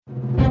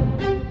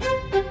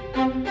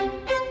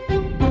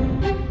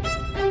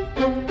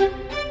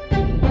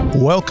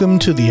Welcome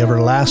to the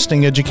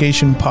Everlasting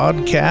Education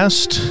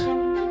Podcast,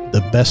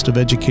 the best of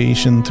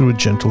education through a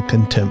gentle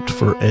contempt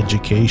for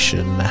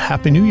education.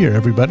 Happy New Year,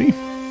 everybody.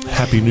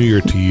 Happy New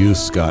Year to you,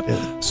 Scott.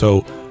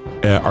 So,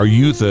 are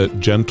you the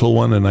gentle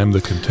one and I'm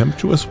the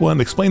contemptuous one?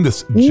 Explain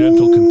this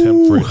gentle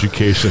contempt for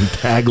education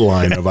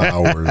tagline of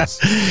ours.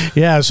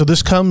 Yeah, so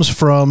this comes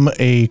from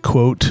a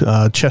quote,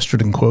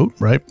 Chesterton quote,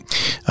 right?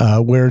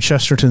 Where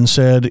Chesterton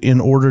said,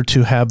 in order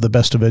to have the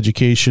best of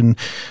education,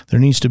 there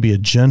needs to be a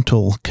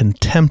gentle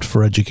contempt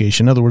for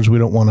education. In other words, we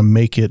don't want to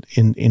make it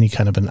in any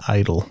kind of an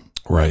idol.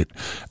 Right.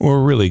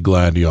 We're really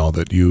glad, y'all,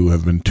 that you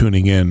have been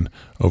tuning in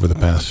over the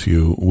past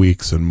few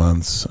weeks and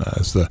months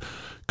as the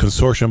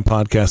Consortium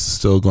podcast is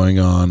still going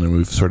on, and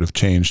we've sort of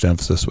changed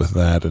emphasis with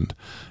that. And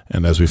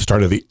as we've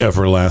started the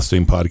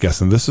Everlasting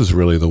podcast, and this is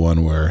really the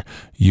one where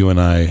you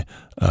and I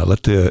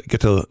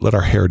get to let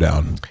our hair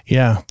down.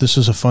 Yeah, this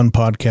is a fun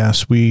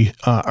podcast. We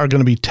are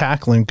going to be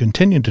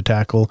continue to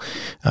tackle,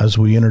 as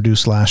we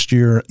introduced last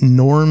year,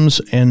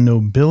 Norms and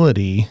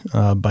Nobility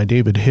by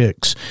David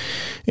Hicks.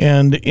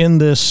 And in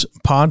this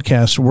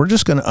podcast, we're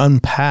just going to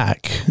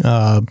unpack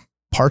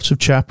parts of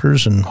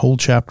chapters and whole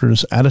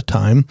chapters at a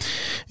time.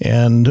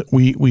 And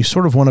we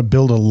sort of want to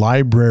build a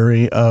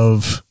library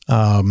of,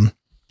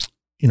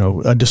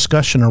 a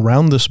discussion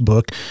around this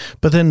book,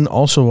 but then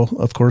also,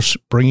 of course,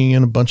 bringing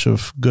in a bunch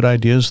of good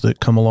ideas that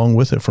come along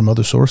with it from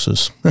other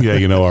sources.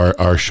 Yeah,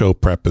 our show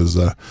prep is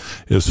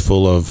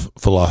full of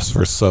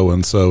philosophers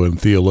so-and-so and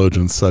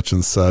theologians such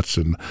and such,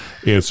 and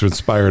it's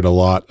inspired a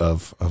lot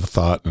of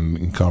thought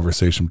and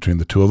conversation between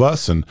the two of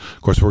us. And,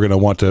 of course, we're going to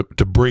want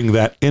to bring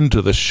that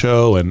into the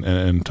show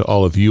and to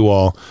all of you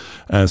all.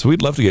 So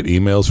we'd love to get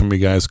emails from you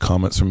guys,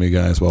 comments from you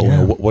guys. Well,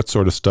 yeah. What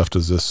sort of stuff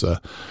does this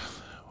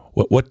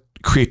what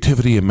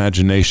creativity,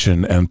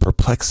 imagination, and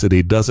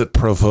perplexity does it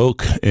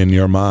provoke in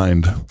your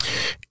mind?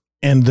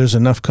 And there's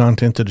enough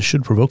content that it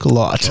should provoke a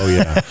lot. Oh,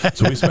 yeah.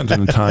 So we spent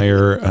an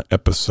entire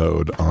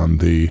episode on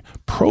the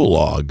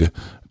prologue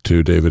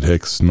to David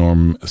Hicks'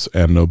 Norms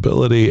and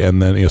Nobility.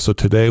 And then, so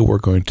today we're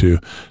going to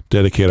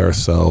dedicate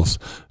ourselves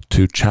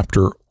to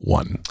Chapter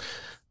 1.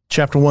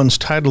 Chapter 1's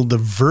titled "The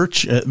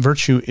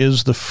Virtue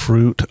is the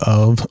Fruit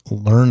of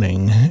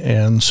Learning."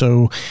 And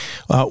so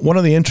one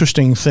of the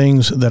interesting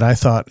things that I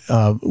thought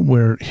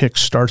where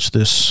Hicks starts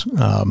this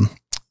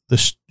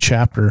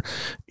chapter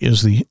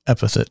is the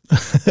epithet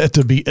at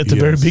the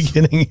very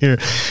beginning here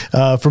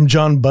from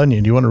John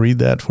Bunyan. Do you want to read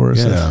that for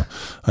us? Yeah.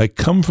 I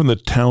come from the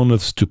town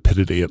of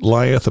stupidity. It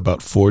lieth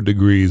about 4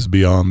 degrees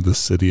beyond the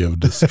city of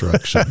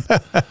destruction.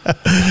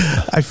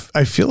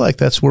 I feel like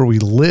that's where we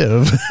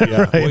live.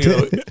 Yeah. Right?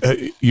 Well,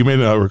 you may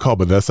not recall,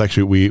 but that's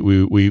actually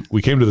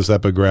we came to this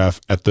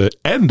epigraph at the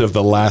end of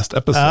the last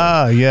episode.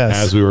 Ah, yes.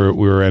 As we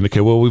were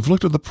indicating. Well, we've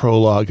looked at the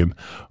prologue, and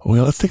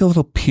let's take a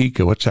little peek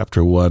at what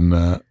Chapter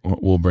 1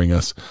 will bring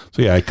us.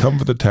 So yeah, I come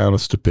from the town of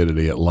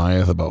stupidity. It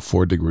lieth about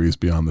 4 degrees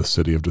beyond the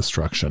city of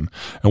destruction.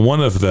 And one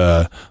of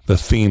the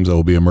themes that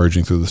will be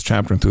emerging through this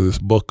chapter and through this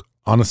book,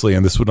 honestly,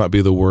 and this would not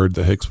be the word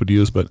that Hicks would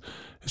use, but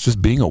it's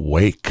just being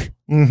awake.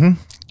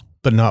 Mm-hmm.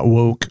 But not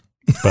woke.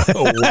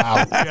 Oh,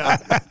 wow. Yeah.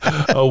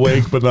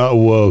 Awake but not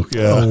woke.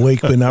 Yeah.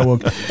 Awake but not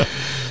woke.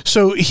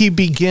 So he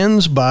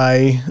begins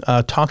by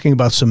talking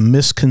about some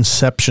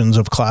misconceptions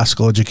of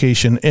classical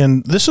education.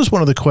 And this is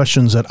one of the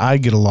questions that I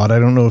get a lot. I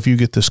don't know if you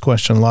get this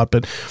question a lot,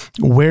 but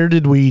where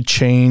did we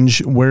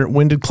change?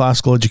 When did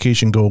classical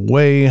education go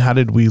away? How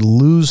did we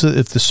lose it?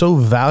 If it's so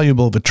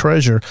valuable of a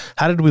treasure,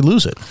 how did we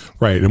lose it?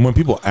 Right. And when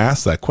people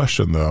ask that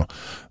question, though,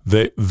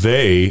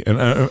 they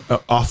and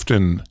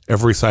often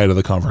every side of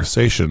the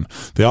conversation,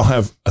 they all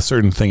have a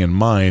certain thing in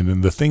mind,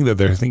 and the thing that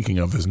they're thinking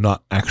of is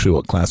not actually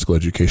what classical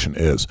education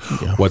is.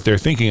 Yeah. What they're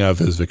thinking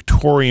of is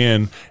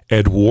Victorian,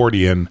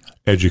 Edwardian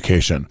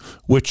education,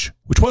 which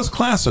was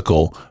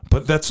classical,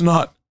 but that's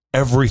not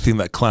everything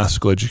that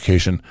classical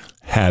education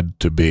had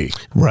to be.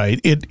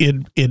 Right.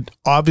 It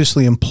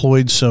obviously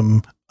employed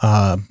some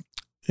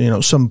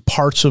some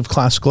parts of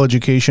classical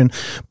education,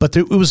 but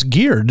it was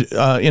geared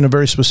in a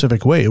very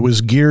specific way. It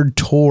was geared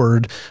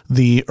toward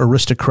the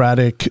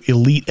aristocratic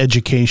elite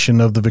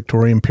education of the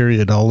Victorian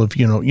period, all of,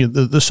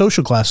 the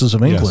social classes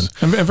of England.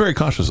 Yes. And very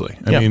consciously.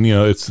 I mean,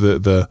 it's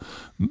the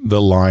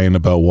line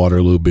about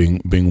Waterloo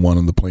being won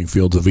on the playing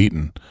fields of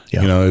Eton.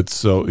 Yeah. It's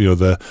so,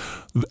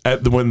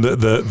 when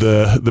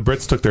the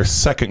Brits took their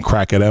second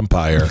crack at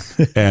empire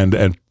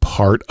and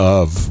part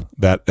of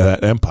that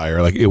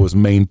empire, like, it was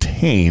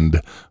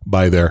maintained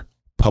by their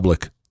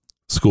public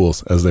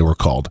schools, as they were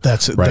called.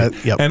 That's it. Right.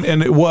 Yep.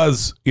 And it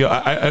was,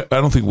 I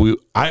don't think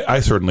I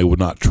certainly would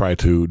not try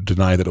to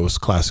deny that it was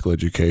classical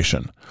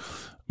education,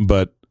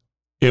 but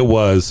it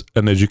was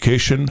an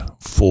education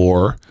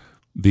for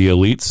the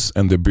elites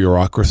and the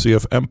bureaucracy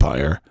of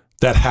empire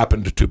that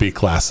happened to be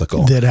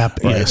classical. That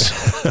happened, right?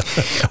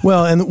 Yes.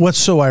 Well, and what's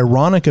so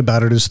ironic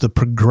about it is the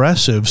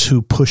progressives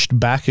who pushed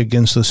back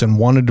against this and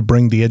wanted to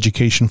bring the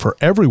education for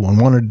everyone,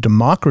 wanted to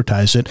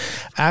democratize it,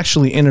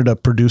 actually ended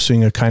up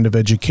producing a kind of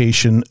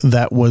education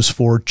that was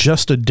for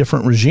just a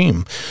different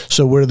regime.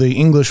 So where the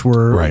English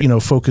were,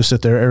 right, focused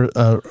at their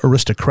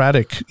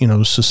aristocratic,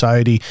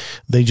 society,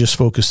 they just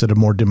focused at a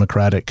more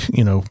democratic,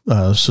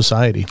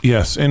 society.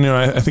 Yes, and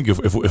I think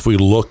if we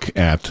look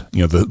at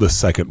the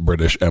Second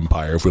British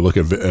Empire, if we look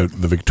at the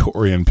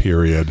Victorian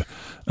period,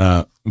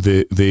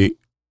 the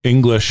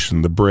English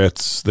and the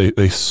Brits,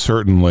 they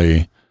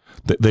certainly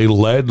they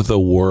led the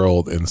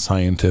world in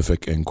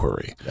scientific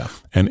inquiry,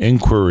 and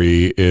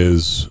inquiry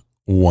is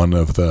one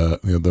of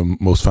the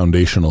most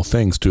foundational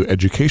things to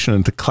education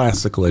and to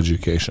classical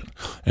education.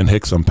 And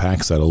Hicks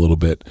unpacks that a little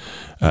bit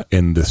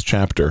in this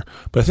chapter.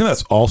 But I think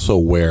that's also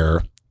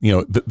where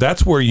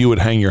that's where you would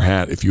hang your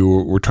hat if you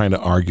were trying to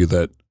argue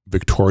that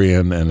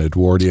Victorian and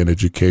Edwardian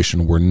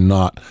education were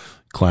not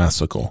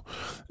classical,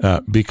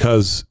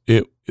 because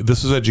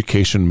this is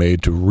education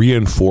made to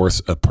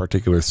reinforce a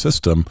particular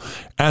system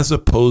as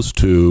opposed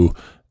to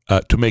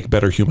make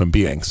better human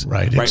beings.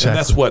 Right. Exactly. And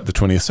that's what the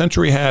 20th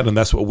century had, and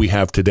that's what we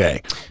have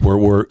today, where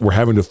we're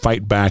having to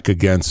fight back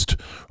against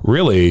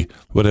really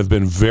what have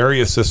been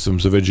various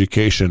systems of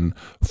education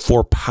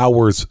for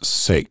power's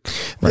sake,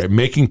 right?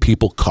 Making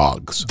people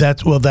cogs.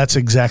 That's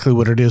exactly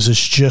what it is.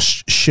 It's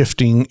just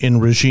shifting in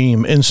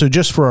regime. And so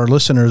just for our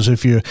listeners,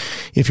 if you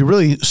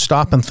really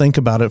stop and think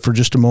about it for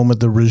just a moment,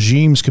 the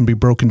regimes can be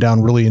broken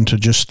down really into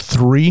just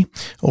three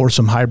or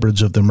some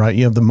hybrids of them, right?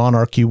 You have the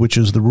monarchy, which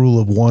is the rule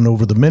of one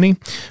over the many,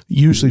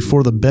 usually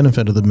for the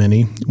benefit of the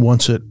many.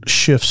 Once it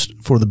shifts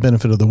for the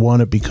benefit of the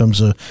one, it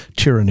becomes a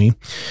tyranny.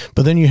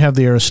 But then you have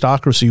the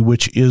aristocracy,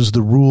 which is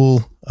the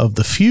rule of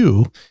the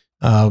few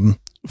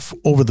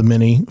over the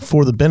many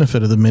for the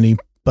benefit of the many.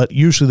 But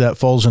usually that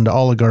falls into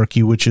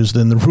oligarchy, which is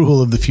then the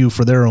rule of the few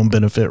for their own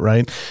benefit,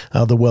 right?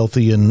 The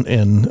wealthy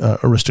and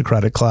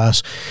aristocratic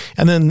class.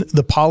 And then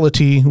the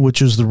polity,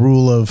 which is the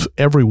rule of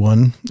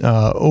everyone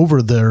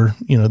over their,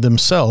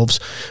 themselves.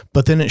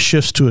 But then it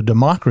shifts to a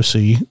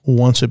democracy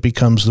once it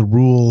becomes the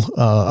rule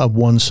of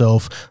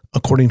oneself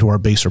according to our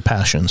baser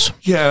passions.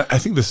 Yeah, I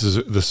think this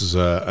is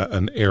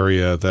an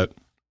area that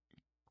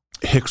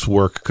Hicks'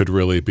 work could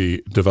really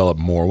be developed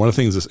more. One of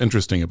the things that's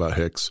interesting about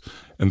Hicks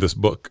in this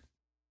book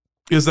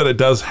is that it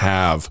does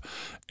have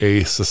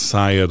a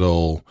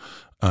societal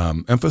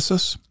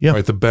emphasis,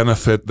 right? The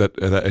benefit that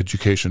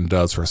education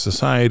does for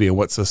society and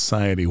what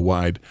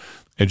society-wide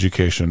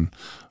education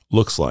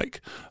looks like.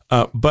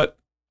 But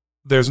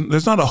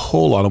there's not a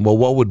whole lot of,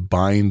 what would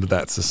bind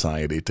that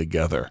society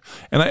together?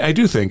 And I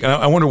do think, and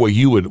I wonder what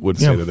you would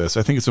say to this.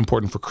 I think it's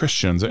important for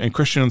Christians, and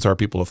Christians are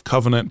people of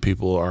covenant.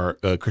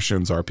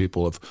 Christians are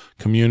people of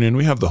communion.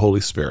 We have the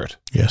Holy Spirit.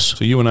 Yes.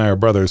 So you and I are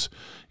brothers,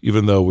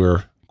 even though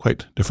we're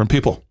quite different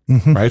people,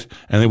 right?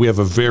 And then we have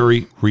a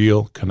very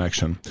real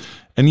connection.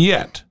 And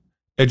yet,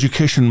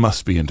 education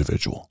must be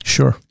individual.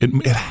 Sure.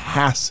 It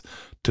has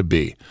to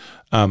be.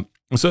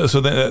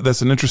 So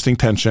that's an interesting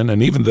tension.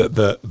 And even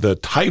the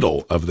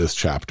title of this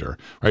chapter,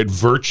 right?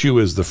 Virtue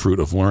is the fruit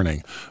of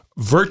learning.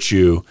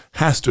 Virtue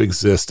has to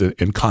exist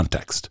in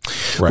context,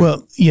 right?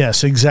 Well,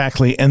 yes,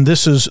 exactly. And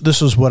this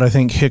is what I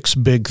think Hicks'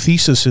 big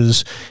thesis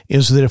is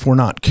that if we're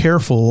not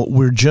careful,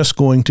 we're just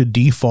going to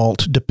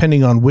default,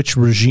 depending on which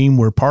regime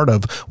we're part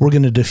of, we're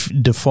going to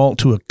default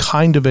to a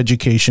kind of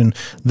education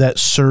that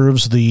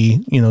serves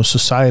the,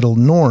 societal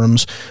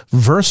norms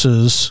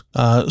versus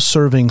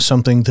serving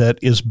something that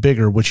is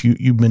bigger, which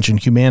you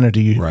mentioned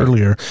humanity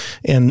earlier.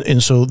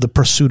 And so the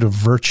pursuit of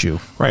virtue.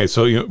 Right.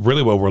 So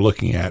really what we're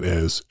looking at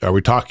is, are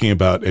we talking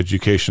about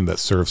education that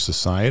serves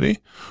society,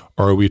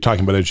 or are we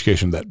talking about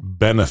education that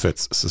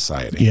benefits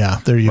society? Yeah,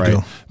 there you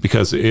go.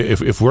 Because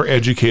if we're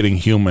educating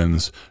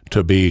humans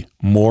to be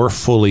more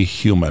fully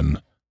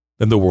human,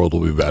 then the world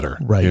will be better,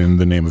 in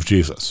the name of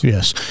Jesus.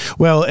 Yes.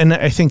 Well, and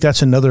I think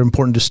that's another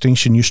important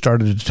distinction you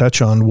started to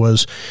touch on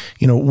was,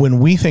 when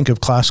we think of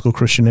classical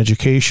Christian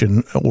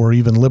education or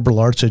even liberal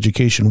arts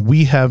education,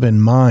 we have in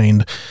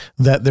mind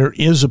that there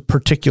is a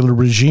particular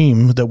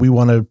regime that we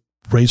want to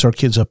raise our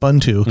kids up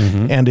unto,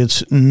 and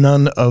it's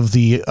none of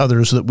the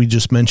others that we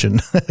just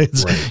mentioned.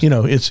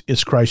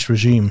 It's Christ's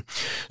regime.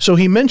 So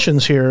he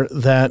mentions here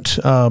that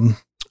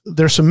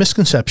there's some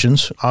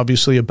misconceptions,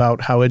 obviously,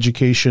 about how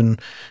education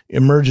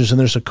emerges, and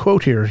there's a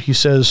quote here. He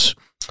says,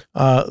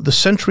 the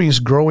century's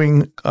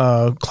growing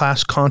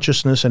class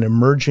consciousness and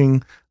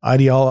emerging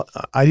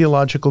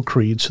ideological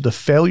creeds, the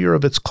failure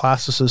of its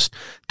classicists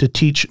to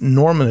teach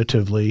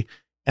normatively,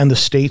 and the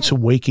state's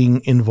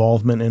waking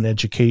involvement in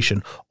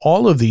education.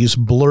 All of these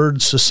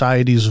blurred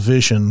society's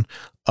vision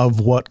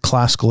of what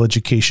classical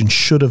education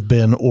should have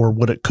been or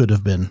what it could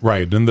have been.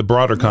 Right. In the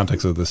broader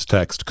context of this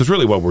text, because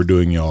really what we're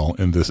doing, y'all,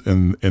 in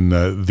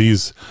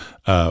these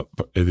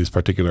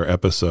particular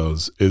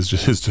episodes is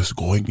just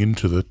going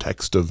into the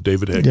text of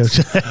David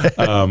Hicks.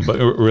 But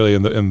really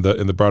in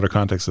the broader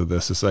context of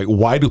this, it's like,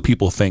 why do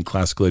people think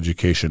classical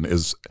education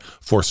is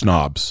for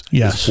snobs?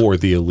 Yes. Is for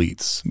the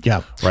elites?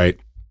 Yeah. Right.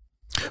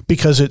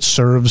 because it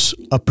serves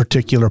a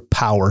particular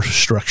power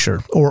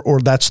structure, or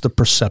that's the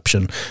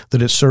perception,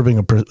 that it's serving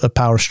a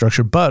power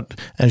structure. But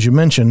as you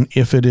mentioned,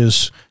 if it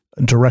is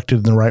directed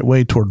in the right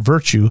way toward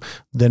virtue,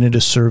 then it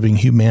is serving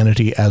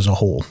humanity as a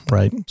whole,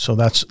 right? So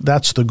that's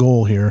the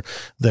goal here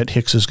that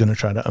Hicks is going to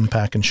try to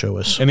unpack and show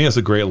us. And he has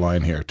a great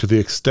line here. To the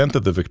extent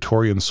that the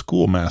Victorian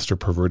schoolmaster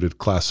perverted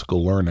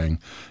classical learning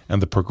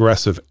and the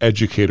progressive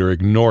educator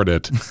ignored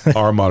it,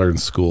 our modern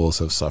schools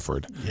have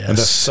suffered. Yes. And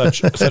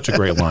that's such a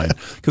great line.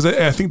 Because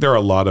I think there are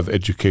a lot of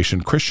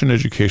Christian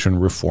education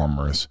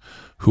reformers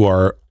who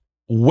are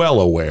well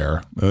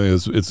aware,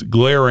 it's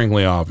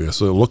glaringly obvious.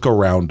 So look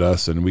around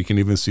us, and we can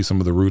even see some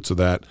of the roots of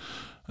that.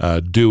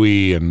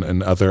 Dewey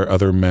and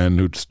other men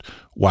who just,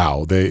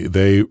 wow,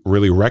 they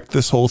really wrecked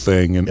this whole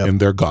thing in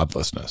their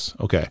godlessness.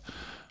 Okay.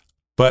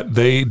 But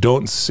they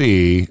don't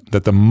see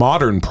that the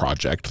modern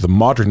project, the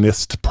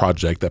modernist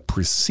project that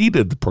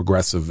preceded the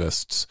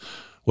progressivists,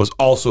 was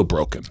also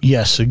broken.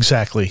 Yes,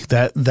 exactly.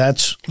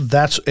 That's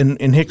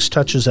and Hicks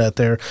touches that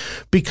there,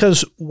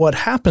 because what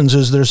happens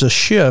is there's a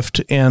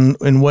shift, and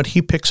what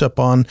he picks up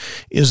on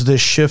is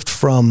this shift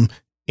from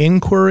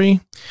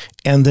inquiry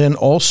and then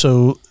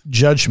also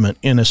judgment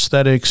in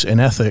aesthetics and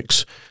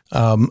ethics,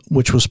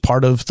 which was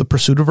part of the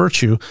pursuit of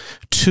virtue,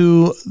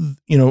 to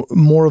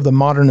more of the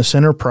modernist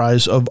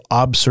enterprise of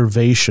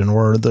observation,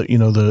 or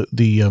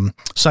the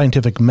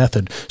scientific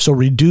method. So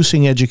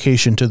reducing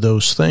education to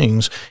those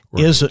things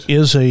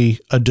is a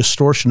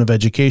distortion of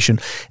education,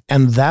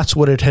 and that's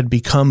what it had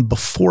become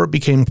before it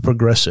became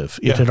progressive.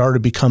 It had already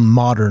become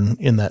modern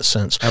in that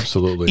sense.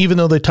 Absolutely. Even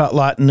though they taught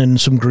Latin and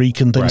some Greek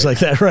and things like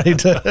that,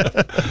 right?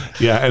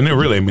 Yeah, and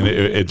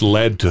it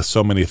led to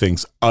so many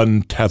things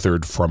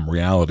untethered from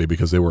reality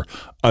because they were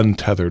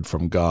untethered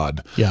from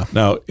God. Yeah.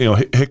 Now,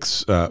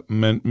 Hicks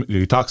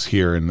he talks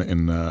here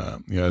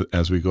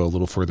as we go a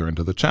little further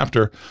into the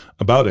chapter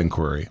about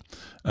inquiry,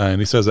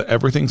 and he says that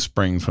everything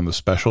springs from the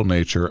special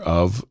nature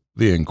of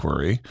the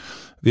inquiry.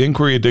 The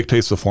inquiry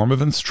dictates the form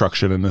of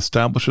instruction and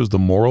establishes the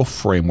moral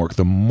framework.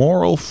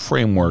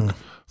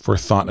 For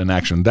thought and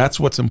action. That's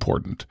what's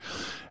important.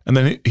 And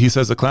then he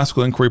says the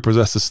classical inquiry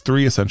possesses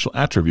three essential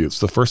attributes.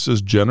 The first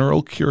is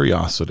general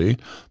curiosity.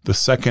 The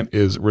second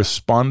is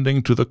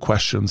responding to the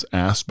questions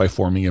asked by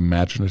forming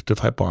imaginative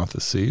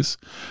hypotheses.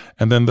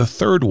 And then the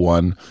third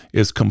one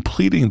is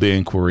completing the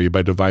inquiry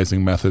by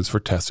devising methods for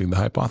testing the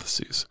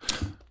hypotheses.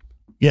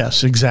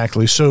 Yes,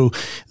 exactly. So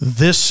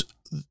this...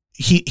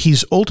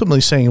 He's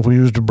ultimately saying, if we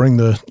were to bring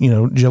the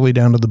jelly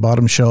down to the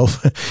bottom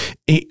shelf,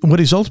 what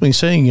he's ultimately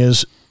saying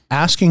is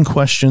asking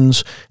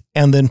questions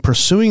and then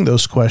pursuing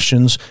those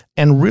questions,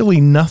 and really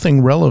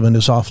nothing relevant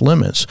is off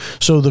limits.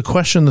 So the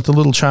question that the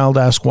little child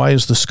asked, why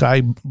is the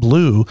sky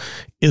blue,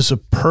 is a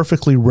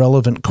perfectly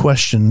relevant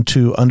question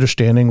to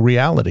understanding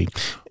reality.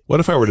 What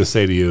if I were to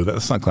say to you,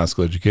 that's not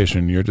classical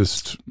education, you're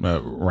just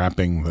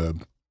wrapping the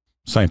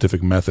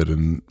scientific method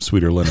in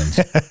sweeter linens?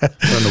 I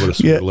don't know what a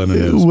sweeter linen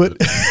is.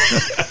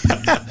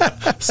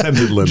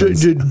 Scented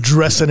linens.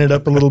 Dressing it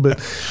up a little bit.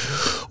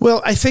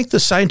 Well, I think the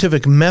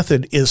scientific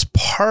method is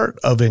part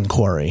of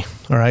inquiry,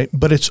 all right,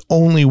 but it's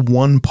only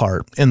one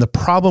part. And the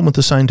problem with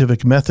the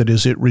scientific method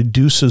is it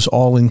reduces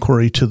all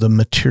inquiry to the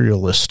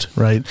materialist,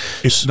 right?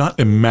 It's not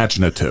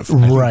imaginative.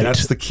 Right.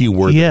 That's the key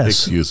word that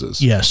Hicks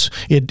uses. Yes.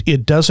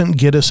 It doesn't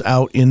get us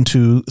out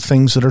into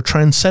things that are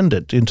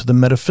transcendent, into the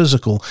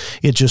metaphysical.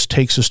 It just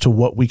takes us to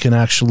what we can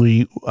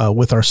actually,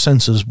 with our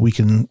senses, we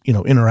can,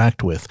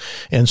 interact with.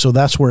 And so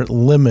that's where it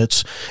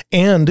limits.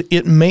 And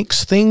it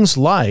makes things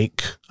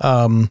like,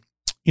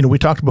 we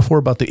talked before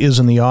about the is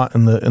and the ought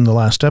in the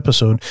last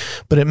episode,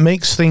 but it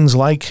makes things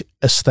like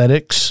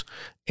aesthetics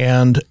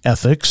and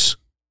ethics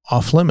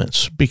off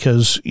limits,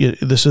 because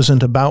this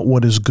isn't about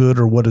what is good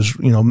or what is,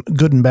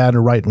 good and bad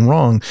or right and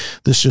wrong.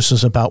 This just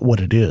is about what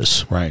it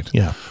is. Right.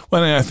 Yeah.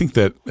 Well, and I think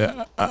that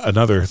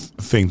another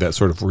thing that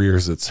sort of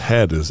rears its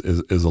head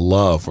is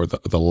love, or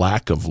the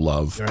lack of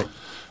love.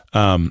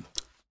 Right.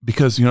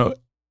 Because,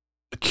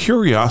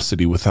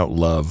 curiosity without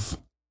love,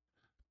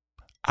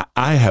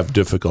 I have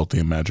difficulty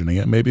imagining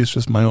it. Maybe it's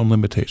just my own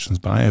limitations,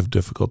 but I have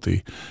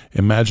difficulty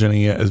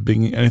imagining it as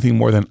being anything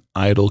more than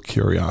idle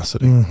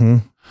curiosity. Mm-hmm.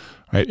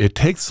 Right? It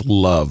takes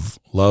love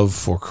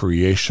for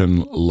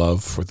creation,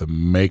 love for the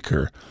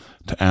maker,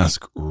 to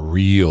ask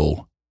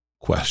real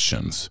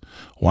questions.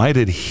 Why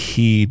did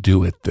he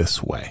do it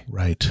this way?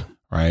 Right.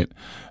 Right.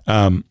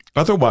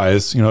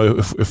 Otherwise,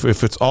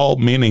 if it's all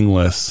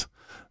meaningless,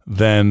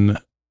 then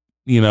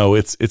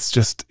it's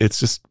just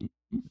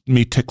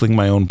me tickling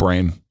my own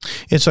brain.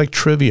 It's like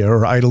trivia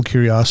or idle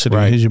curiosity,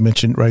 right, as you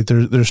mentioned, right?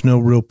 There's no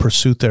real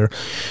pursuit there.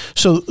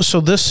 So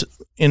this,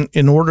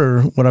 in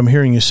order, what I'm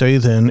hearing you say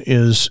then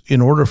is, in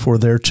order for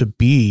there to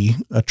be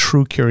a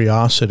true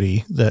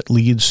curiosity that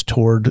leads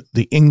toward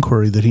the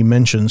inquiry that he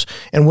mentions,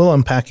 and we'll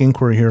unpack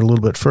inquiry here a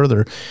little bit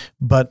further,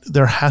 but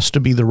there has to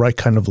be the right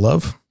kind of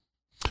love.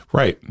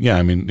 Right. Yeah.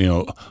 I mean,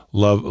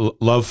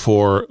 love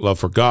for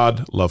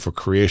God, love for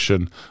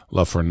creation,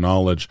 love for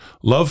knowledge,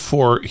 love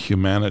for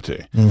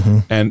humanity. Mm-hmm.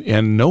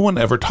 And no one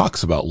ever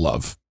talks about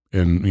love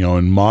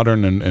in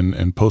modern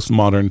and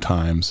postmodern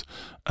times,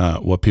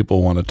 what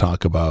people want to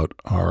talk about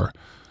are,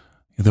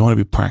 they want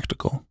to be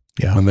practical.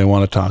 Yeah. And they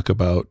want to talk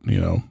about,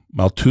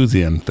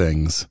 Malthusian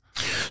things.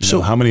 So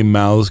how many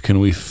mouths can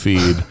we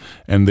feed?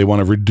 And they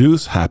want to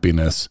reduce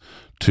happiness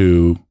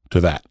to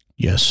that.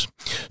 Yes.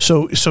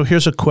 So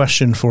here's a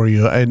question for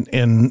you,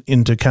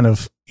 and to kind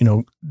of,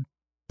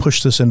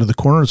 push this into the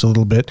corners a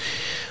little bit.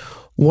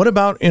 What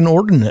about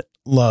inordinate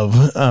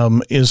love?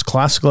 Is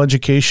classical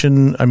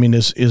education,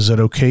 is it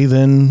okay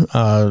then?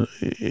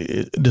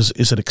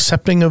 Is it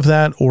accepting of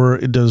that, or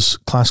does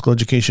classical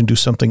education do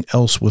something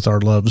else with our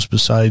loves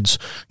besides,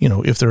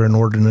 if they're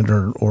inordinate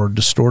or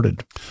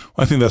distorted? Well,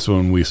 I think that's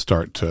when we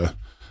start to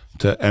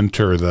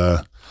enter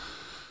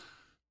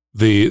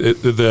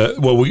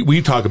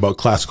we talk about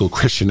classical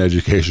Christian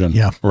education,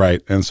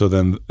 right? And so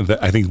then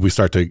I think we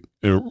start to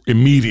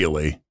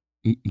immediately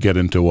get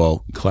into,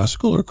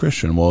 classical or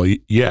Christian? Well,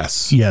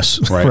 yes,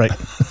 right.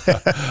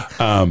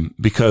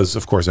 Because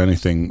of course,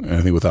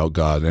 anything without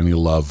God, any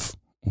love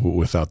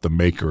without the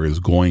Maker is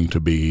going to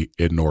be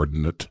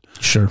inordinate.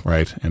 Sure,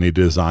 right. Any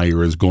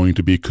desire is going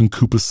to be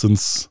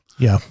concupiscence.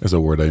 Yeah, is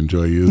a word I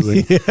enjoy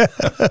using.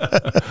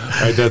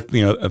 Right,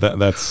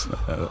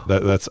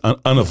 that's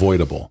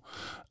unavoidable.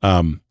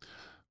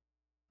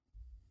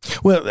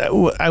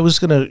 Well, I was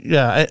going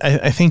to,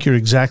 I think you're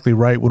exactly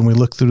right when we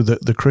look through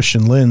the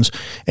Christian lens.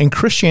 And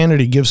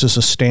Christianity gives us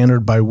a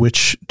standard by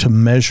which to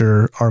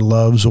measure our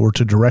loves or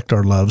to direct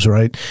our loves,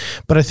 right?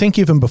 But I think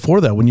even before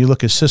that, when you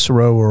look at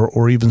Cicero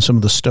or even some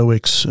of the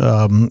Stoics,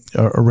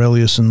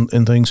 Aurelius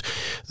and things,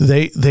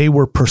 they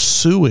were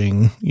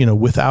pursuing,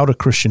 without a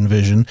Christian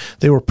vision,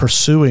 they were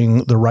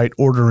pursuing the right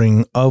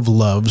ordering of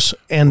loves.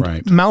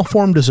 And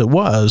malformed as it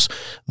was,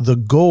 the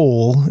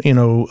goal,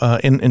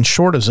 in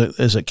short as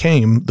it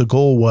came, the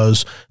goal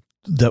was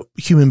that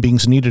human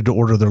beings needed to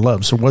order their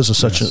loves. There was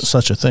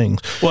such a thing.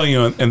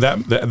 Well, and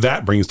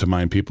that brings to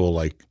mind people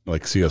like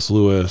C.S.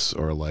 Lewis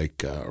or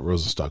like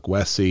Rosa Stock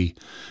Wessey,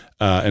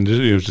 and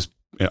just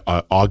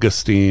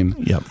Augustine.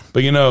 Yep.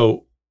 But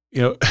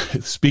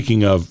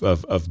speaking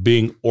of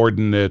being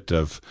ordinate,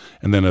 and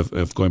then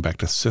of going back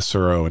to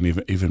Cicero and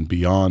even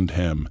beyond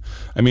him,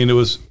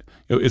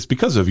 it's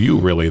because of you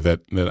really that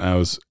I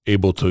was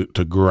able to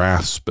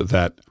grasp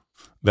that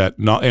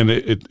not, and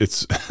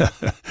it's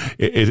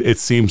it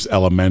seems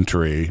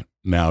elementary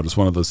now, just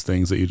one of those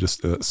things that you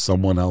just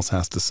someone else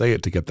has to say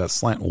it to get that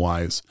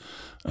slant-wise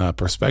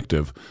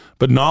perspective.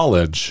 But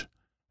knowledge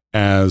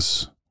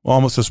as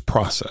almost as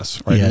process,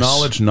 right? Yes.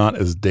 Knowledge not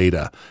as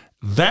data.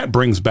 That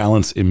brings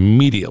balance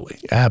immediately.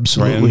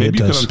 Absolutely, right? And maybe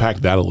you could unpack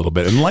that a little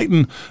bit.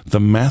 Enlighten the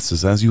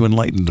masses as you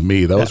enlightened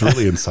me. That was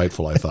really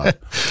insightful, I thought.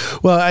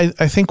 Well,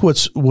 I think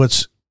what's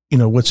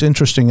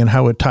interesting and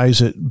how it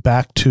ties it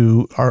back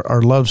to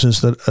our loves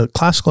is that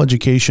classical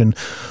education,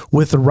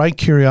 with the right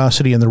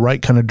curiosity and the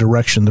right kind of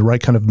direction, the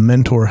right kind of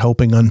mentor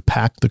helping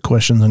unpack the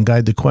questions and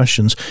guide the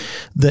questions,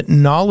 that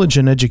knowledge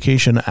and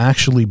education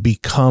actually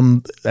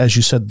become, as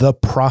you said, the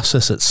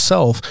process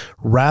itself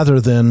rather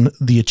than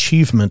the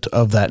achievement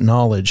of that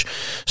knowledge.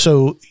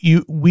 So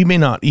we may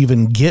not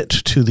even get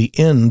to the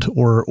end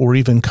or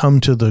even come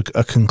to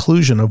a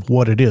conclusion of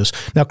what it is.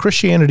 Now,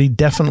 Christianity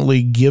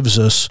definitely gives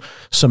us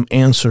some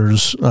answers,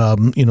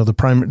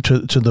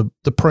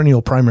 the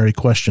perennial primary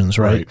questions,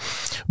 right?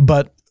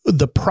 But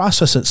the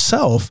process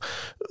itself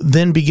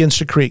then begins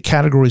to create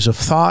categories of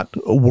thought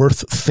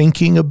worth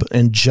thinking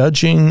and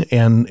judging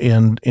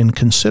and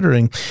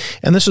considering.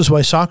 And this is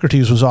why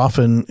Socrates was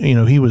often,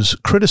 he was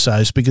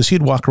criticized because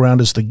he'd walk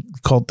around as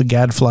called the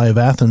gadfly of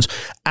Athens,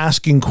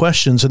 asking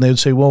questions. And they would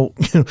say, well,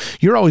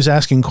 you're always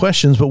asking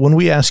questions, but when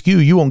we ask you,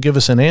 you won't give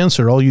us an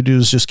answer. All you do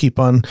is just keep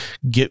on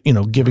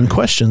giving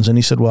questions. And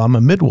he said, well, I'm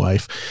a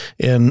midwife,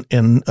 and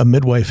a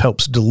midwife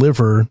helps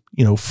deliver,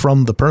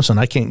 from the person.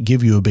 I can't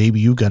give you a baby.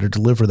 You got to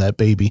deliver that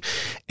baby.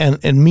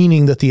 And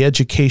meaning that the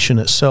education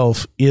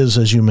itself is,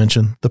 as you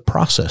mentioned, the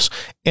process.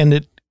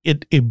 And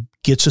it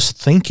gets us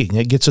thinking.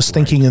 It gets us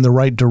thinking in the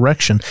right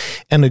direction.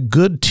 And a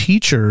good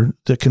teacher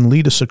that can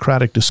lead a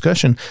Socratic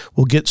discussion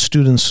will get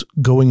students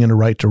going in the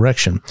right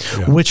direction,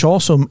 which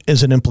also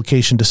is an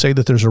implication to say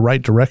that there's a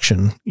right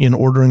direction in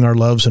ordering our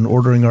loves and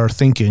ordering our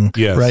thinking,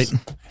 right?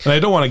 And I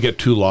don't want to get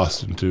too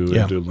lost into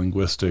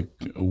linguistic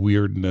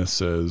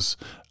weirdnesses,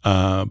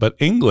 but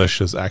English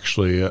is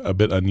actually a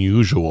bit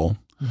unusual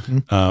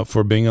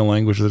for being a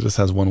language that just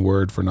has one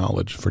word for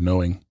knowledge, for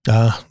knowing.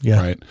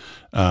 Right.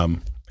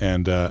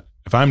 And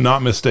if I'm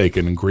not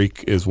mistaken,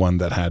 Greek is one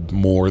that had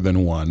more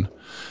than one.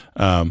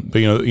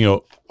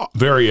 But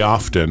very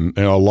often,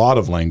 a lot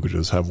of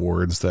languages have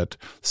words that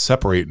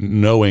separate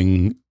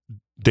knowing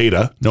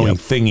data, knowing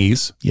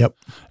thingies,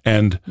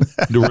 and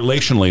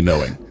relationally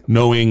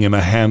knowing in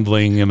a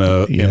handling, in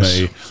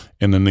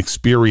in an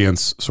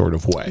experience sort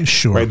of way.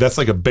 Sure. Right? That's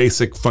like a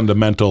basic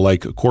fundamental,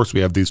 like, of course we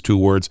have these two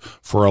words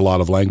for a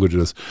lot of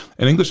languages.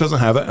 And English doesn't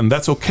have that, and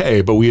that's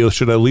okay, but we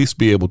should at least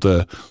be able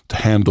to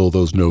handle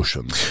those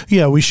notions.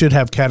 Yeah, we should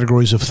have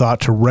categories of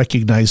thought to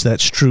recognize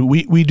that's true.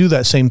 We do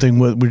that same thing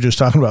with, we're just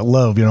talking about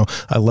love.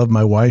 I love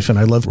my wife and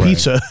I love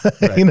pizza.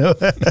 Right.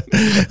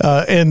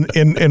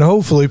 And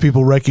hopefully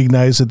people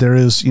recognize that there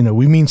is,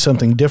 we mean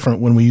something different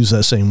when we use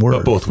that same word.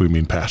 But both we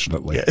mean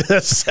passionately. Yeah,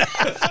 that's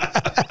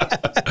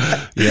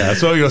Yeah,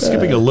 so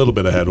skipping a little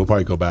bit ahead, we'll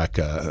probably go back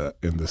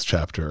in this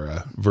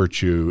chapter.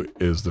 Virtue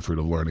is the fruit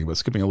of learning, but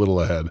skipping a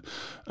little ahead,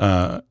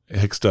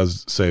 Hicks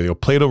does say,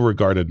 Plato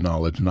regarded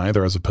knowledge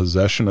neither as a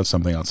possession of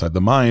something outside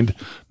the mind,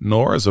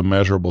 nor as a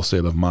measurable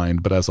state of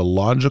mind, but as a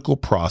logical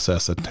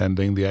process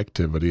attending the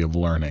activity of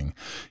learning.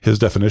 His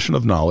definition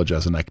of knowledge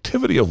as an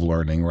activity of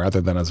learning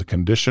rather than as a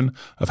condition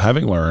of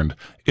having learned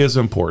is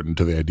important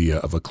to the idea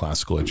of a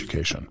classical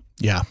education.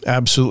 Yeah,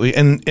 absolutely.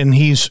 And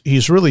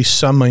he's really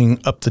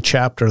summing up the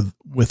chapter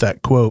with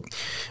that quote.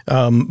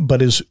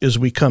 But as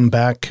we come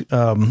back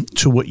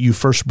to what you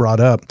first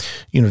brought up,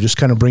 just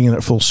kind of bringing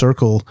it full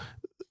circle,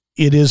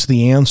 it is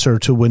the answer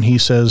to when he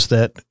says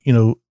that,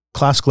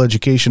 classical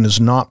education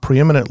is not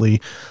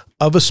preeminently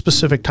of a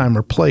specific time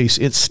or place.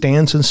 It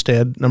stands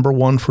instead, number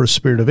one, for a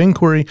spirit of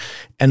inquiry,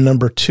 and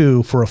number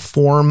two, for a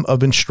form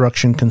of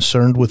instruction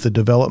concerned with the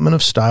development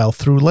of style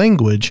through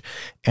language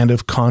and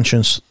of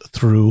conscience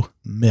through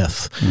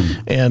myth.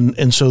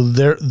 And so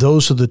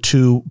those are the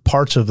two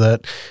parts of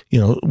that.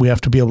 We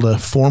have to be able to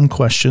form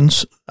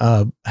questions,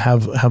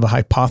 have a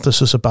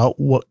hypothesis about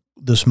what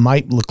this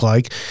might look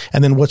like,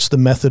 and then what's the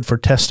method for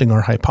testing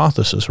our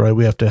hypothesis, right?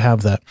 We have to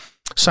have that.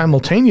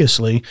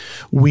 Simultaneously,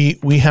 we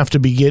have to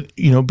be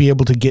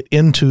able to get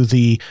into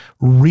the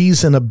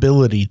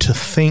reasonability to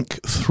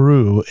think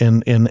through,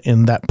 and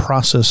that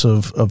process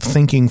of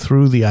thinking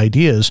through the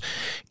ideas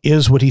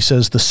is what he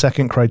says the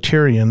second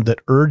criterion that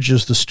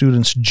urges the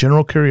student's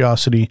general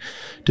curiosity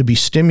to be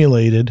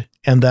stimulated,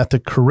 and that the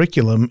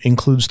curriculum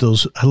includes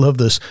those, I love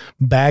this,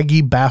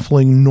 baggy,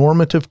 baffling,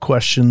 normative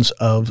questions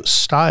of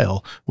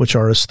style, which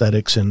are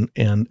aesthetics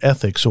and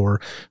ethics, or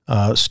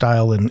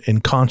style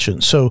and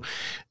conscience. So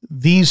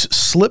these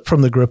slip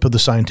from the grip of the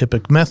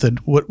scientific method.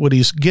 What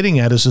he's getting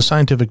at is the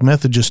scientific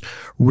method just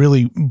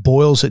really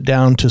boils it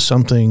down to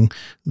something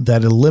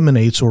that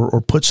eliminates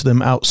or puts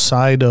them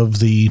outside of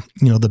the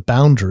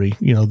boundary,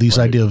 these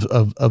right. ideas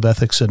of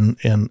ethics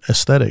and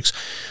aesthetics.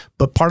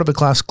 But part of a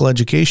classical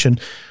education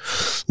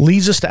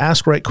leads us to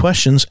ask right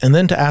questions, and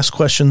then to ask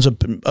questions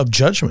of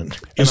judgment.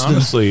 And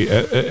honestly,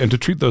 and to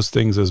treat those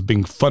things as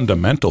being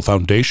fundamental,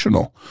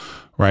 foundational,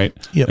 right?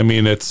 Yep. I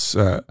mean, it's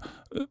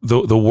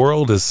the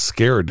world is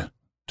scared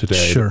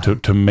today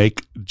to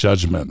make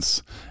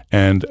judgments,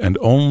 and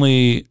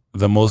only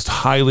the most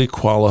highly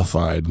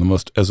qualified, the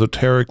most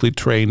esoterically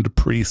trained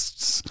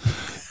priests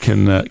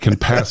can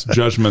pass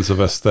judgments of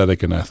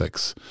aesthetic and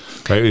ethics,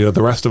 right?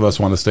 The rest of us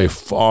want to stay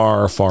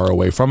far, far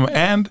away from them.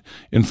 And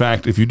in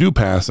fact, if you do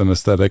pass an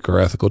aesthetic or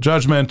ethical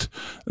judgment,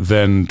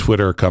 then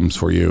Twitter comes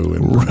for you.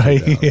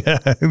 Right. Yeah.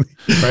 Right.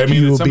 I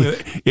mean,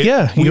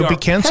 you'll be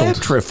canceled.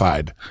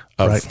 Petrified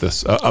of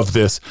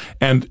this.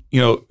 And,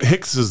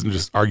 Hicks isn't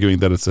just arguing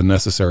that it's a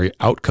necessary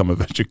outcome of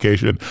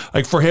education.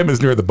 Like, for him,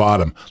 is near the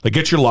bottom. Like,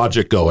 get your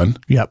logic going.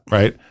 Yep.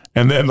 Right.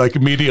 And then, like,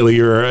 immediately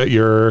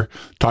you're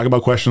talking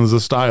about questions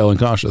of style and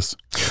conscious.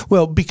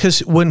 Well,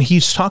 because when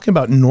he's talking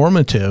about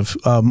normative,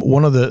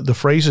 one of the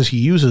phrases he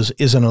uses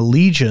is an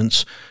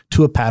allegiance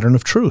to a pattern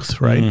of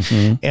truth, right?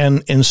 Mm-hmm.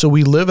 And so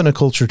we live in a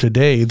culture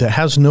today that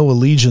has no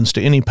allegiance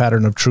to any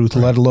pattern of truth,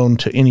 right, let alone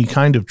to any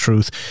kind of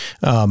truth,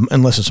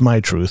 unless it's my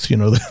truth,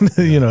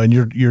 and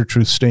your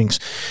truth stinks.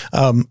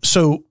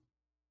 So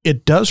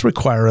it does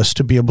require us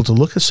to be able to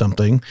look at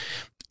something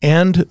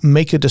and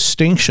make a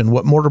distinction,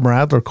 what Mortimer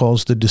Adler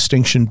calls the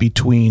distinction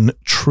between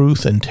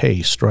truth and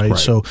taste, right?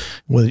 So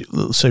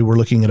let's say we're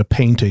looking at a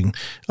painting.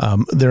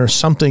 There's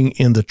something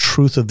in the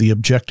truth of the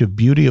objective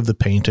beauty of the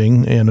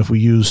painting. And if we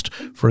used,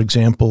 for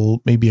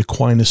example, maybe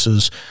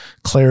Aquinas's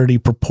clarity,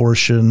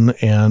 proportion,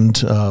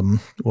 and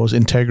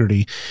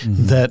integrity,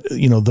 mm-hmm, that,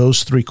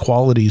 those three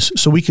qualities,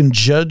 so we can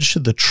judge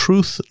the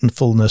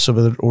truthfulness of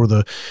it or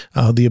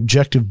the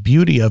objective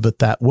beauty of it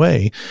that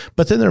way.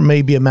 But then there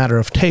may be a matter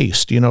of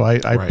taste.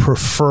 I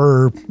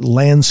prefer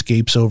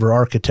landscapes over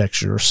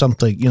architecture or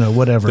something,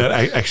 whatever.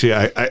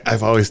 That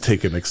I've always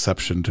taken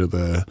exception to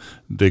the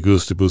de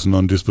gustibus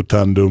non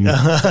disputandum.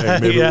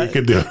 Maybe we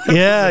could do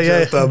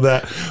on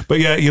that.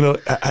 But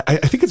I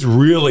think it's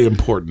really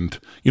important,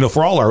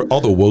 for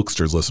all the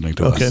wokesters listening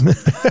to us.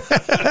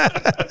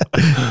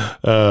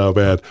 Oh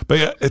man.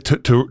 But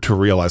to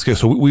realize,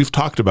 so we've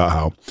talked about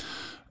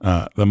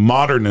how the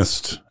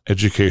modernist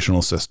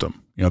educational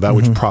system, that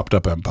which propped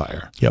up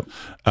empire. Yep.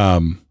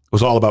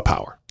 Was all about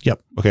power.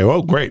 Yep. Okay,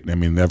 well, great. I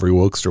mean, every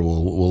wokester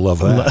will love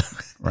that,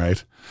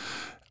 right?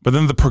 But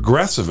then the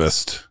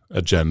progressivist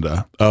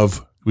agenda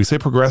of, we say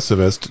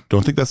progressivist,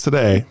 don't think that's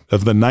today,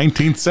 of the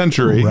 19th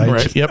century,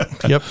 right?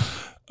 Yep.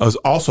 Was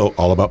also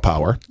all about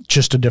power.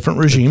 Just a different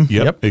regime.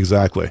 Yep,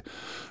 exactly.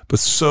 but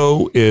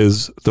so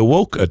is the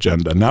woke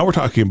agenda. Now we're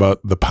talking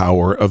about the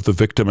power of the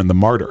victim and the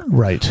martyr,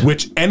 right?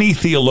 Which any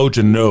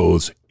theologian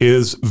knows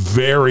is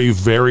very,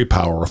 very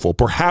powerful,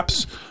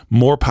 perhaps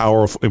more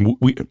powerful. And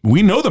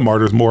we know the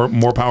martyr is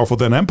more powerful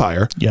than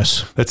empire.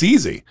 Yes. That's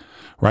easy,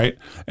 right?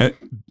 And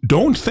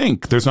don't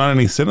think there's not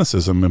any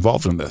cynicism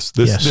involved in this.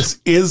 This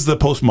is the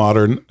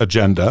postmodern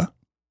agenda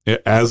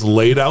as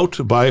laid out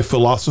by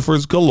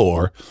philosophers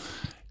galore.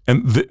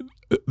 And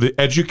the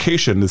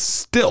education is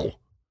still,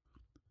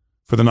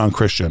 for the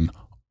non-Christian,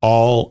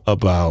 all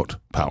about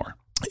power.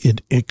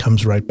 It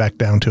comes right back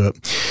down to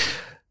it.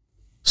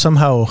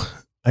 Somehow,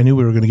 I knew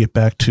we were going to get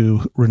back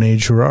to Rene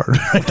Girard.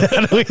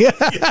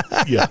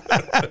 Yeah.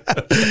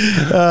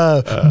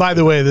 By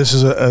the way, this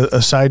is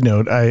a side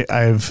note.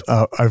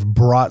 I've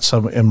brought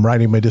some. I'm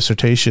writing my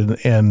dissertation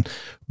and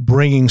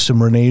bringing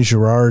some Rene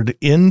Girard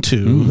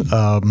into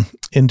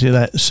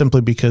that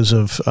simply because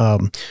of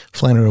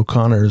Flannery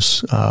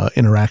O'Connor's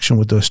interaction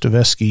with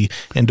Dostoevsky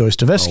and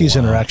Dostoevsky's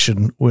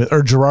interaction with,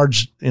 or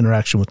Girard's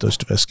interaction with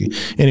Dostoevsky.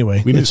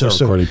 Anyway, we need to start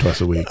recording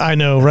twice a week. I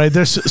know, right?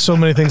 There's so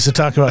many things to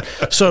talk about.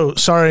 So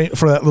sorry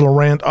for that little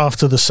rant off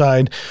to the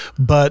side,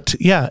 but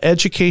yeah,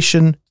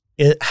 education,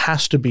 it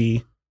has to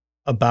be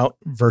about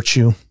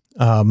virtue.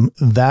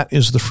 That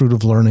is the fruit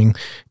of learning.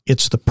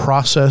 It's the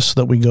process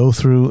that we go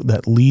through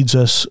that leads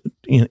us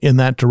in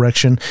that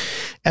direction.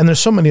 And there's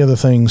so many other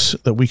things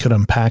that we could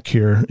unpack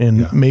here,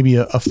 and maybe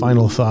a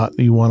final thought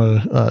you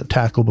want to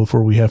tackle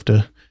before we have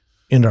to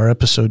end our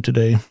episode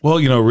today. Well,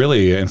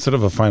 really, instead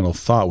of a final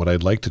thought, what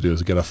I'd like to do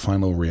is get a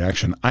final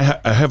reaction. I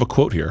have a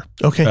quote here.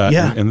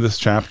 Okay. In this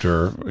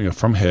chapter,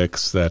 from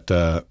Hicks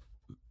that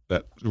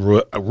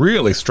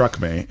really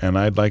struck me, and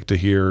I'd like to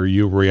hear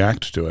you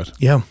react to it.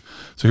 Yeah.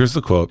 So here's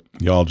the quote.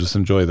 Y'all just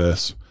enjoy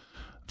this.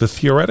 The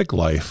theoretic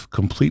life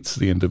completes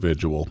the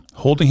individual,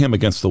 holding him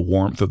against the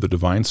warmth of the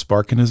divine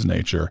spark in his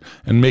nature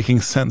and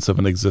making sense of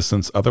an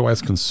existence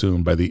otherwise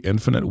consumed by the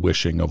infinite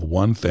wishing of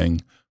one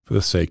thing for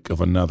the sake of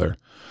another.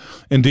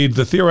 Indeed,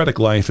 the theoretic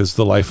life is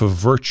the life of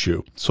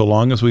virtue, so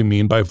long as we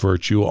mean by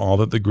virtue all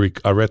that the Greek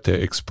arete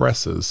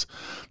expresses,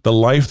 the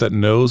life that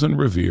knows and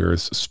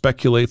reveres,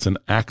 speculates and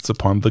acts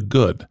upon the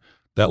good,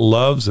 that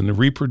loves and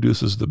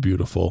reproduces the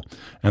beautiful,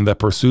 and that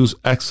pursues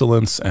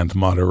excellence and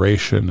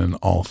moderation in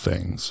all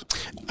things.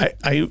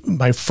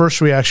 My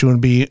first reaction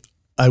would be,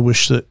 I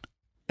wish that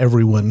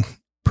everyone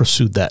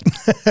pursued that.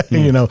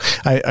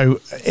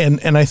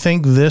 I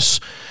think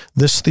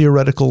this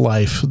theoretical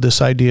life,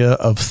 this idea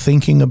of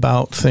thinking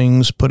about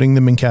things, putting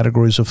them in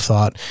categories of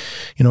thought,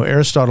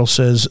 Aristotle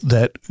says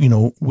that,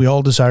 we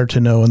all desire to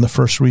know. And the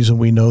first reason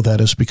we know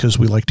that is because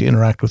we like to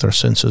interact with our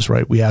senses,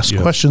 right? We ask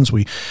questions,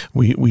 we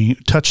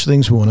touch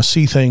things, we want to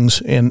see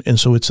things. And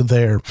so it's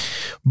there,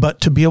 but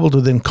to be able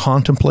to then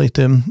contemplate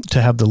them,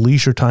 to have the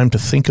leisure time to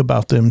think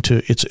about them,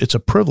 it's a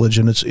privilege,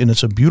 and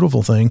it's a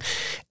beautiful thing.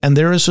 And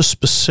there is a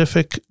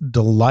specific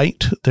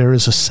delight, there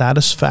is a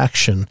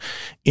satisfaction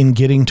in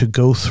getting to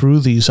go through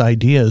these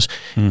ideas.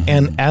 Mm-hmm.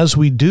 And as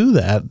we do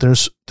that,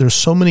 there's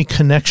so many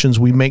connections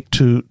we make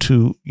to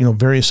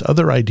various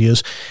other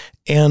ideas,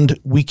 and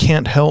we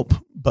can't help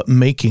but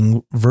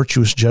making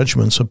virtuous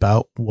judgments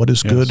about what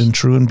is good and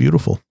true and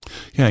beautiful.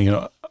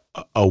 Yeah,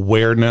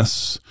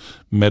 awareness,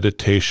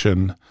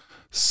 meditation,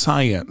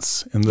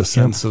 science in the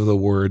sense of the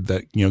word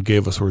that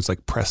gave us words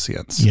like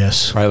prescience.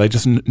 Yes. Right? Like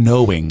just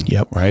knowing.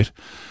 Yep. Right?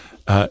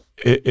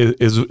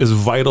 Is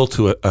vital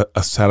to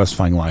a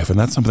satisfying life. And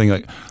that's something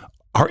like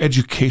our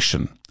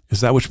education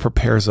is that which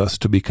prepares us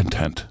to be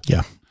content.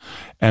 Yeah.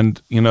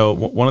 And,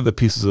 one of the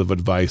pieces of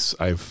advice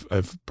I've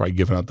probably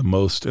given out the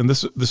most, and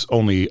this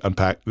only, I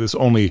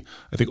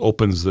think,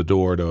 opens the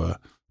door to a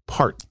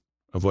part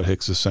of what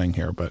Hicks is saying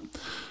here. But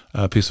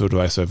a piece of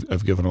advice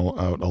I've given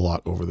out a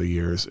lot over the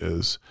years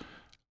is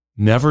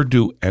never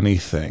do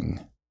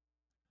anything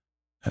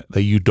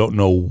that you don't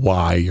know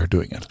why you're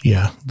doing it.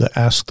 Yeah,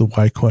 ask the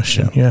why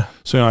question. Yeah.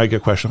 So I get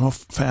a question,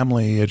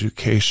 family,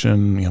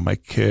 education, my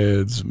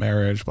kids,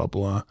 marriage, blah,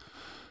 blah.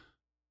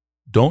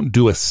 Don't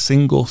do a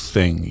single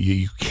thing.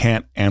 You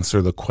can't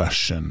answer the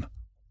question,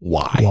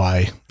 why?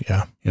 Why,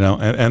 yeah.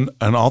 And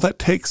all that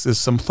takes is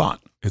some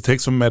thought. It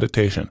takes some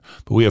meditation.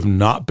 But we have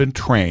not been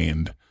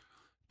trained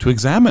to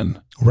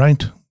examine.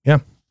 Right,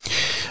 yeah.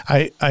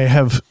 I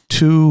have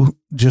two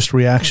just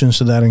reactions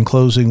to that in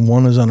closing.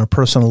 One is on a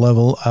personal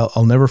level.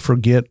 I'll never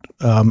forget,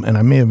 and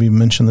I may have even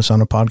mentioned this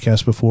on a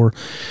podcast before,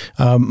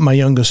 my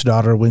youngest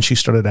daughter, when she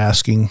started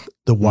asking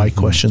the why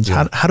questions.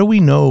 Yeah. How do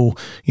we know,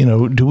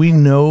 do we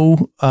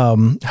know,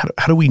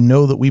 how do we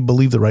know that we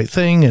believe the right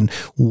thing? And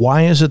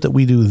why is it that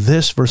we do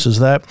this versus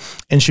that?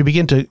 And she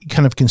began to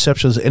kind of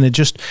conceptualize, and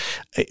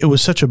it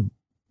was such a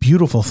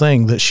beautiful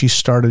thing that she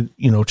started,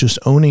 just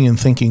owning and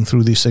thinking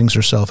through these things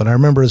herself. And I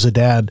remember as a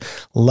dad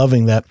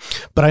loving that.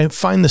 But I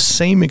find the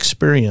same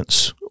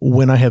experience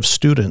when I have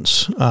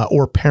students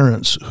or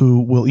parents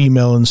who will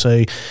email and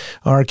say,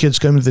 our kids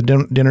come to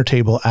the dinner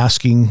table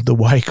asking the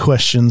why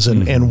questions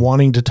and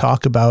wanting to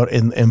talk about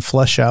and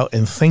flesh out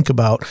and think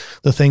about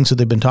the things that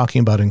they've been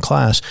talking about in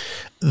class.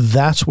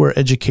 that's where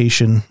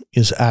education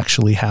is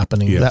actually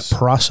happening. Yes. That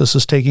process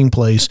is taking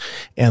place,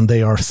 and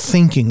they are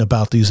thinking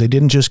about these. They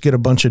didn't just get a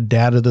bunch of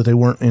data that they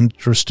weren't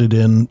interested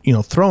in,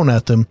 thrown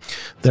at them.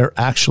 They're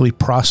actually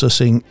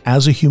processing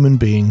as a human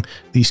being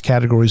these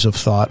categories of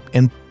thought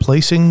and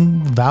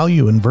placing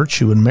value and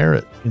virtue and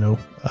merit,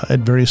 at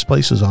various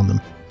places on them.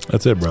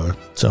 That's it, brother.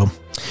 So,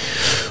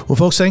 well,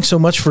 folks, thanks so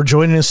much for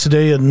joining us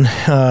today and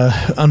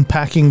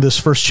unpacking this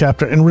first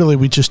chapter. And really,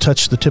 we just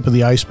touched the tip of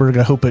the iceberg.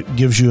 I hope it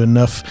gives you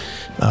enough,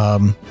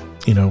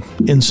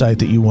 insight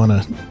that you want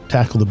to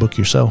tackle the book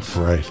yourself.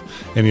 Right.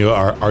 And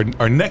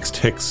our next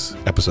Hicks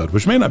episode,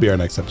 which may not be our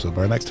next episode,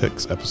 but our next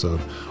Hicks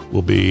episode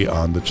will be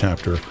on the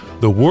chapter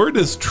 "The Word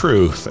is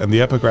Truth," and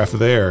the epigraph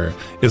there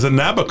is a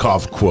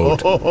Nabokov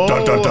quote.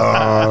 Dun, dun,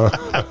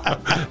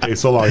 dun. Hey,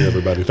 so long,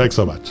 everybody. Thanks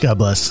so much. God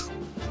bless.